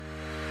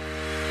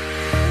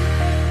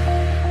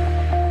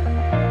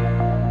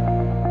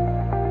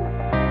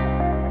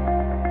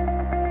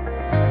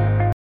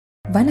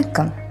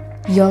Vanakkam.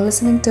 You're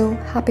listening to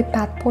Happy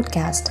Path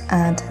Podcast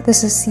and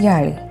this is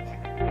Yari.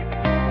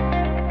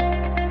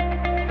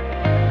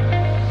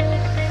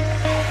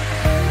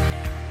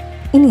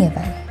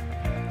 Iniyavai.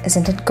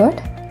 Isn't it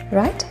good,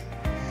 right?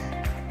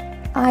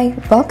 I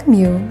welcome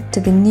you to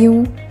the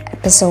new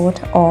episode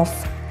of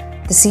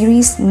the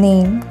series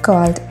name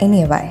called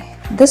Iniyavai.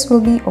 This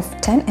will be of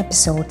 10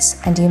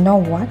 episodes, and you know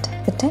what?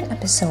 The 10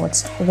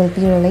 episodes will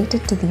be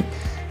related to the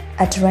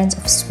utterance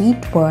of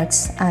sweet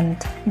words and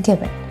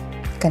giving.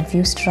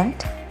 Confused,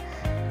 right?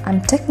 I'm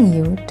taking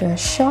you to a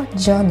short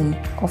journey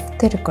of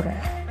Thirukkural.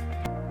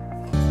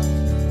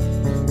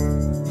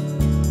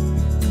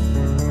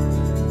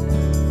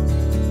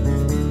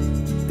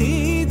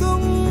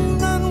 தீதும்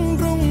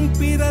நன்றும்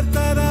பிறர்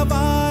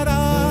தரவாராயனும்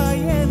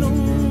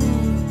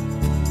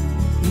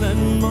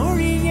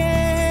நன்மொழியே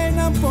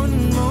நம்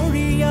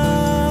பொன்மொழியா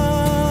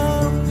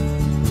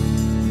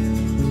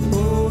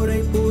போரை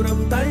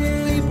புறம்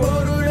தள்ளி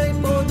பொருளை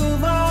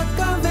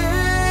பொதுவாக்கவே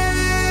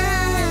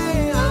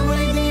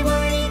அமைதி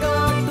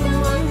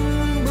வழிகாட்டும்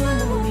அன்பு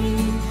மொழி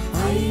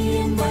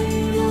ஐயன்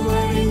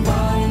வள்ளுவரின்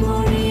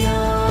வாய்மொழியா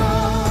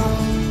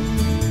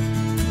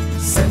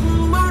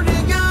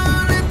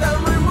செம்மொழியான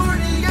தமிழ்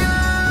மொழியா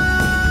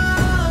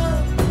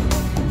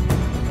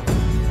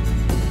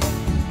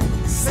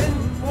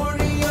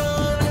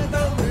செம்மொழியான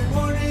தமிழ்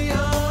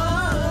மொழியா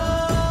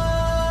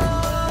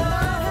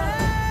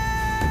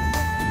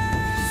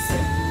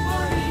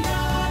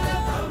செம்மொழியான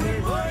தமிழ்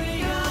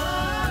மொழியா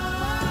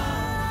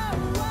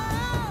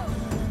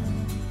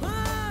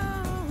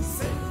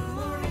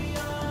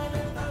செம்மொழியான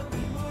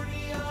தமிழ்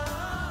மொழியா.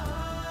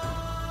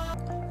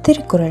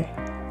 Thirukkural.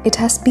 It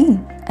has been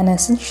an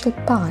essential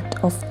part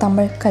of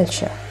Tamil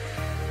culture.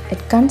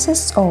 It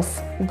consists of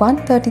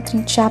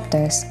 133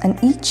 chapters and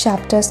each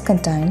chapters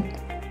contain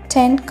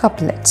 10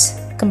 couplets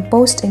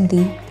composed in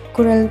the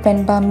Kural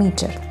Venba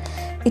meter.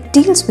 It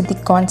deals with the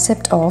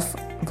concept of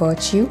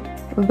virtue,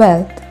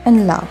 wealth and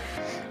love.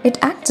 It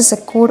acts as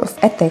a code of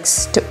ethics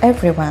to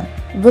everyone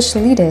which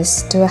leads us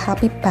to a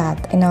happy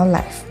path in our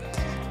life.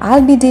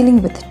 I'll be dealing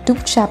with 2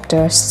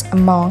 chapters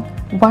among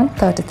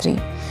 133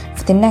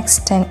 for the next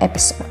 10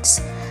 episodes.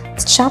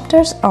 The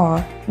chapters are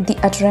the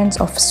utterance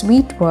of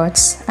sweet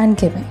words and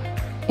giving.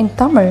 In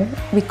Tamil,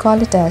 we call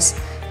it as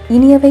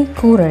Iniyavai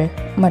Kooral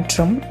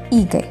மற்றும்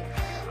Eegai.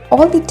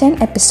 All the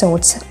 10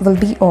 episodes will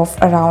be of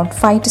around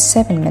 5 to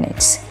 7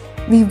 minutes.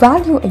 We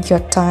value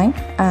your time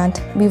and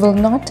we will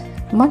not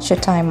munch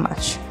your time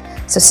much.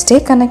 So stay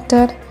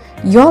connected.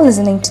 You're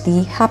listening to the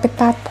Happy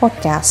Path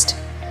Podcast.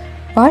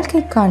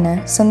 வாழ்க்கைக்கான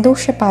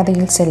சந்தோஷ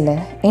பாதையில் செல்ல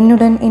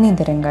என்னுடன்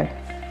இணைந்திருங்கள்.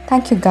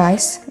 Thank you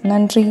guys.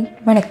 நன்றி.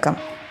 வணக்கம்.